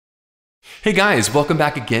Hey guys, welcome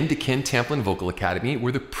back again to Tamplin Vocal Academy,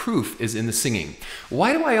 where the proof is in the singing.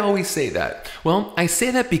 Why do I always say that? Well, I say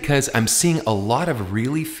that because I'm seeing a lot of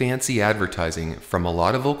really fancy advertising from a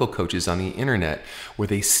lot of vocal coaches on the internet where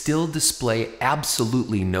they still display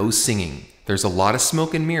absolutely no singing. There's a lot of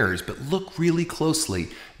smoke and mirrors, but look really closely.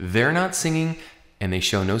 They're not singing and they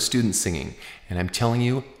show no students singing. And I'm telling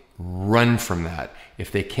you, run from that.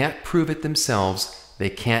 If they can't prove it themselves, they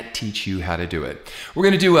can't teach you how to do it. We're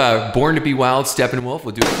gonna do Born to be Wild, Steppenwolf.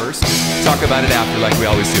 We'll do it first. Talk about it after like we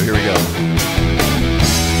always do. Here we go.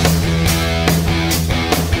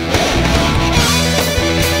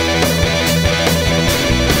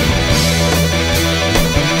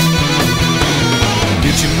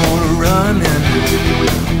 Get your motor running,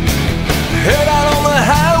 head out on the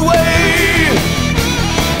highway,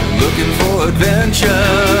 looking for adventure,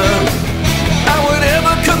 and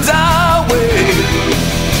whatever comes our way.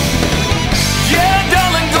 Yeah,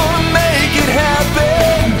 darling, gonna make it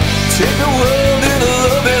happen. Take the world in a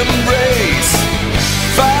love embrace.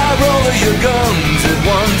 Fire all of your guns at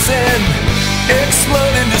once and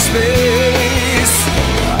explode into space.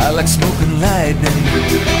 I like smoking lightning,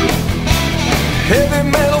 heavy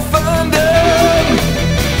metal thunder,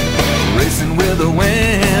 racing with the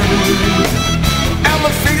wind, and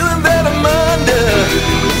the feeling that I'm under.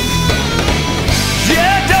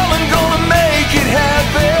 Yeah, darling, gonna make it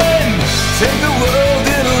happen. Take the world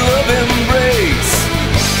in a love embrace.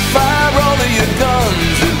 Fire all of your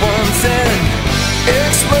guns at once and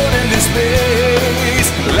explode into space.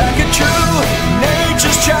 Like a true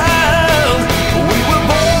nature's child, we were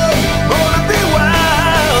born to be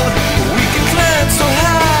wild. We can climb so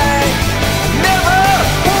high, never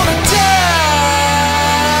wanna die.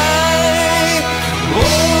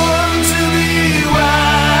 Born to be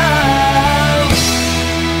wild.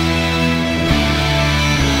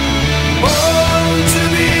 Born to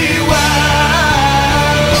be wild.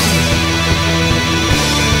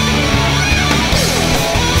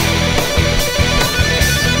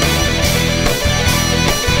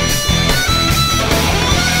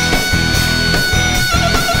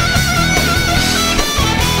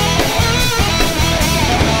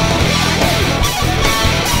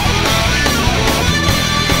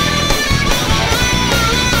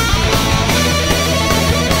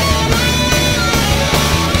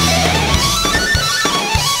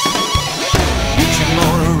 Get your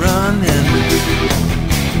motor running,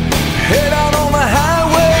 head out on the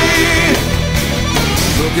highway,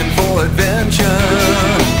 looking for adventure,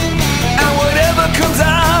 and whatever comes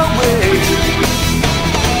our way.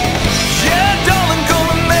 Yeah, darling,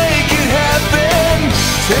 gonna make it happen.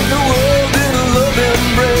 Take the world in a love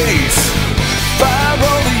embrace. Fire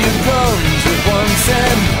all of your guns at once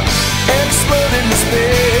and explode into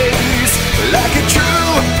space. Like a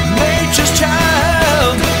true nature's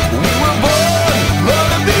child, we were born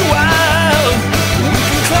to be wild. We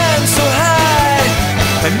can climb so high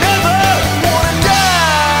and never wanna die.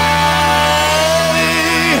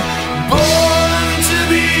 Born to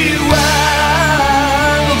be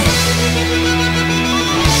wild.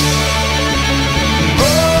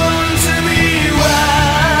 Born to be wild.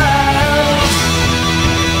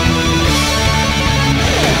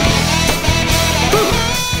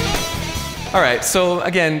 All right, so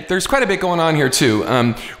again, there's quite a bit going on here too.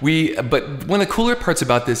 But one of the cooler parts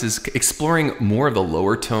about this is exploring more of the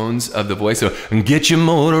lower tones of the voice. So get your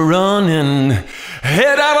motor running,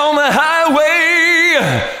 head out on the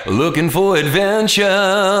highway, looking for adventure,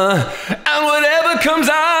 and whatever comes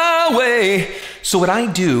our way. So what I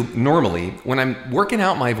do normally when I'm working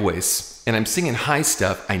out my voice and I'm singing high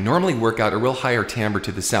stuff, I normally work out a real higher timbre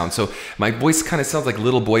to the sound. So my voice kind of sounds like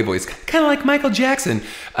little boy voice, kind of like Michael Jackson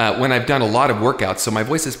when I've done a lot of workouts. So my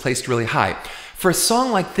voice is placed really high. For a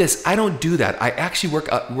song like this, I don't do that. I actually work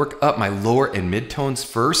up my lower and mid tones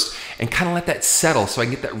first and kind of let that settle so I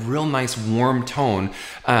can get that real nice warm tone.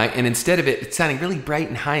 And instead of it sounding really bright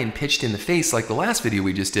and high and pitched in the face like the last video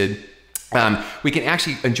we just did, we can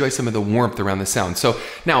actually enjoy some of the warmth around the sound. So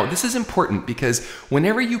now this is important because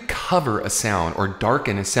whenever you cover a sound or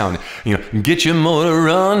darken a sound, you know, get your motor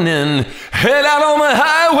running, head out on the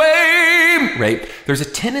highway, right? There's a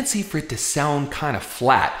tendency for it to sound kind of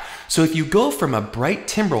flat. So if you go from a bright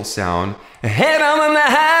timbral sound, head out on the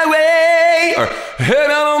highway, or head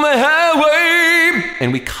out on the highway,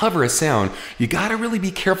 and we cover a sound, you gotta really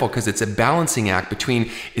be careful because it's a balancing act between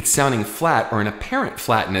it sounding flat or an apparent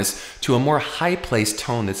flatness to a more high-placed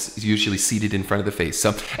tone that's usually seated in front of the face.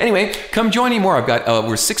 So anyway, come join me more. I've got,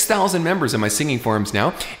 we're 6,000 members in my singing forums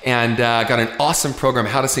now, and got an awesome program,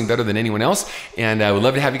 How to Sing Better Than Anyone Else, and I would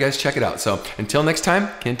love to have you guys check it out. So until next time,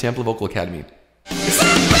 Tamplin Vocal Academy.